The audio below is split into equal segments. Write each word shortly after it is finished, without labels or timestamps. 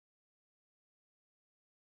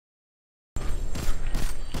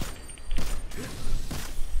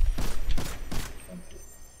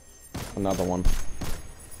Another one.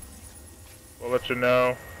 We'll let you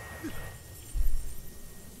know.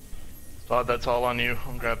 Todd, that's all on you.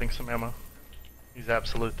 I'm grabbing some ammo. He's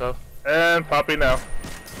absolute though. And Poppy now.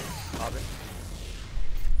 Poppy.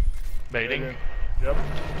 Baiting. Yep.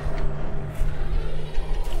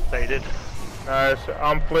 Baited. Nice.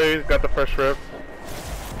 Please got the first rip.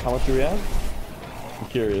 How much do we have? I'm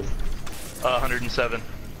curious. 107.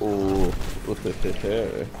 Ooh, what's the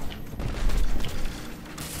hair?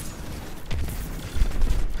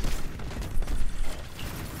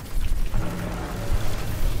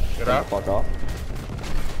 Get out. Fuck off.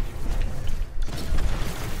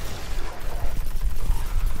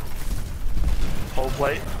 Hold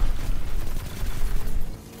plate.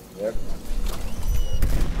 Yep.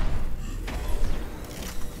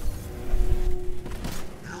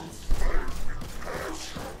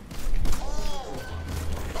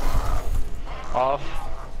 Off.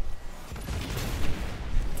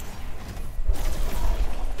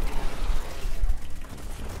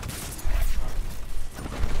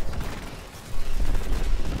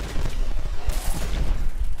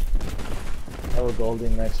 Oh,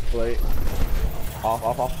 Golding next plate. Off,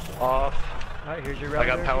 off, off. Off. Alright, here's your I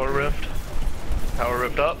router. got power rift. Power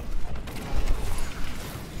rift up.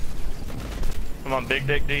 Come on, big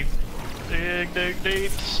dig deep. Big dig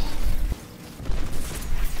deeps.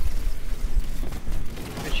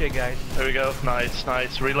 Good shit, guys. There we go. Nice,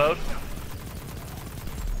 nice. Reload.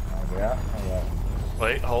 Oh, yeah, oh, yeah.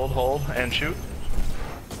 Wait, hold, and shoot.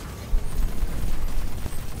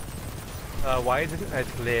 Why is it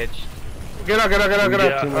glitched? Get out.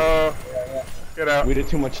 Yeah. Get out. We did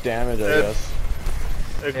too much damage, I It's-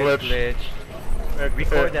 guess. It It's glitched. glitched.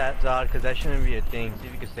 Record that, Zod, because that shouldn't be a thing. See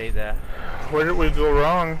if you can save that. Where did we go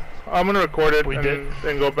wrong? I'm gonna record it We and did.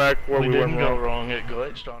 then go back where we went didn't wrong. go wrong. It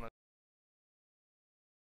glitched on us.